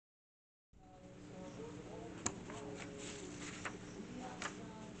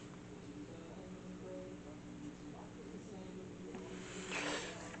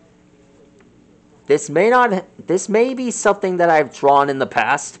This may be something that I've drawn in the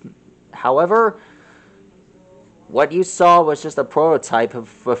past. However, what you saw was just a prototype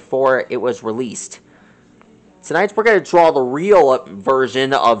before it was released. Tonight we're going to draw the real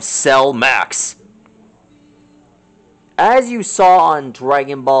version of Cell Max. As you saw on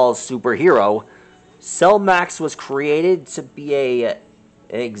Dragon Ball Super Hero, Cell Max was created to be an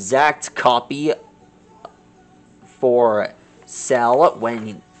exact copy for Cell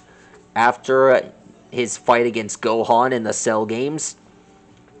after his fight against Gohan in the Cell games.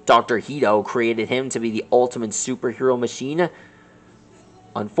 Dr. Hito created him to be the ultimate superhero machine.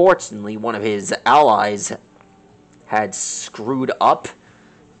 Unfortunately, one of his allies had screwed up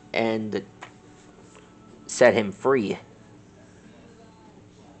and set him free.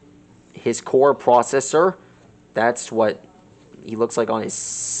 His core processor, that's what he looks like on his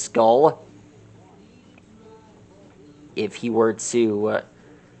skull. If he were to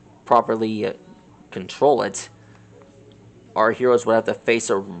properly control it, our heroes would have to face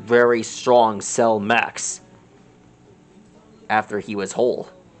a very strong Cell Max after he was whole.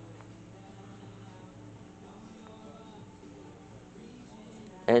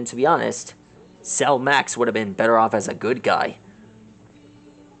 And to be honest, Cell Max would have been better off as a good guy.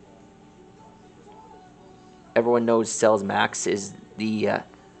 Everyone knows Cell Max is the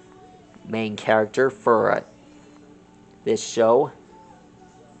main character for this show.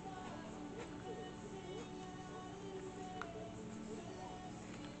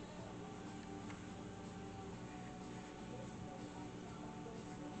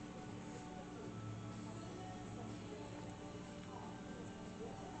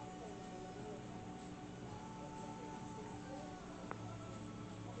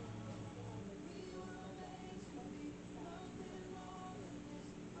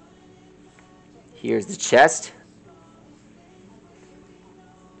 Here's the chest.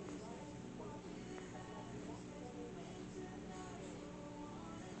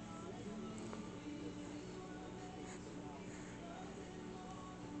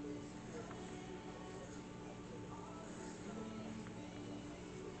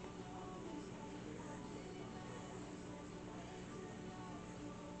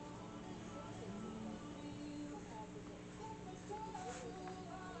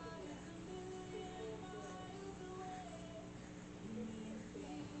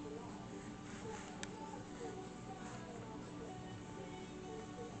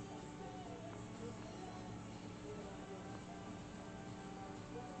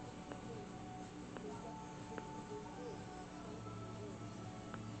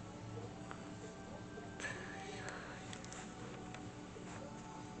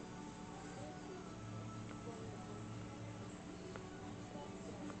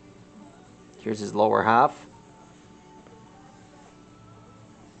 Here's his lower half.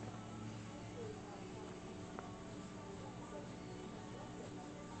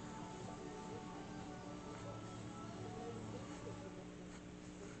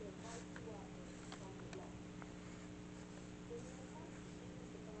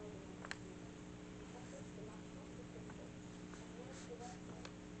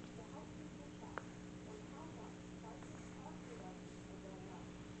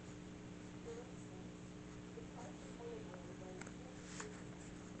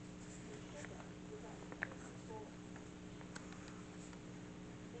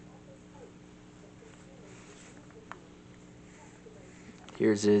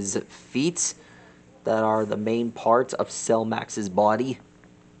 Here's his feet that are the main part of Cell Max's body.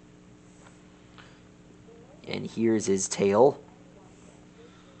 And here's his tail.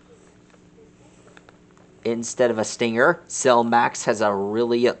 Instead of a stinger, Cell Max has a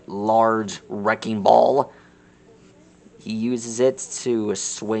really large wrecking ball. He uses it to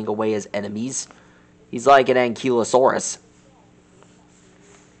swing away his enemies. He's like an Ankylosaurus.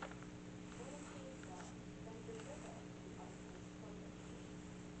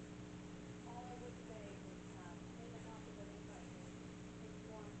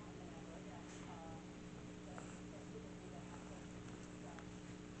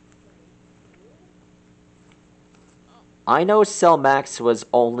 I know Cell Max was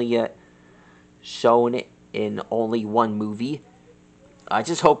only shown in only one movie. I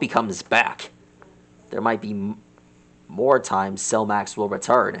just hope he comes back. There might be more times Cell Max will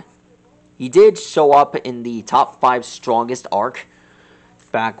return. He did show up in the top 5 strongest arc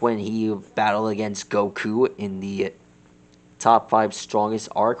back when he battled against Goku in the top 5 strongest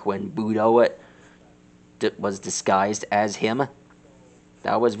arc when Budo was disguised as him.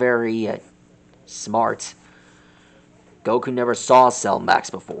 That was very smart. Goku never saw Cell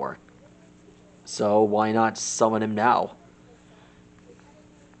Max before, so why not summon him now?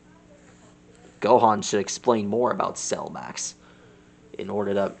 Gohan should explain more about Cell Max in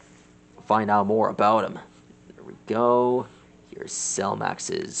order to find out more about him. There we go. Here's Cell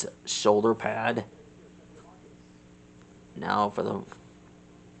Max's shoulder pad. Now for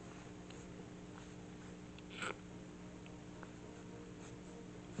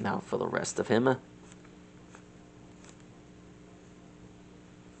the rest of him.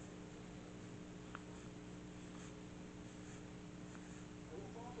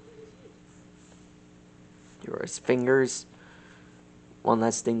 Here are his fingers. One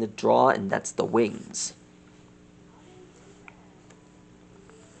last thing to draw, and that's the wings.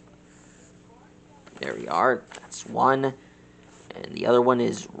 There we are. That's one. And the other one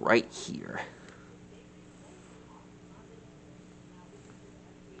is right here.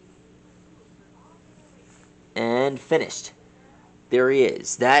 And finished. There he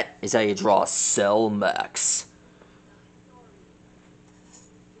is. That is how you draw Cell Max.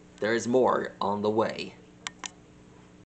 There is more on the way.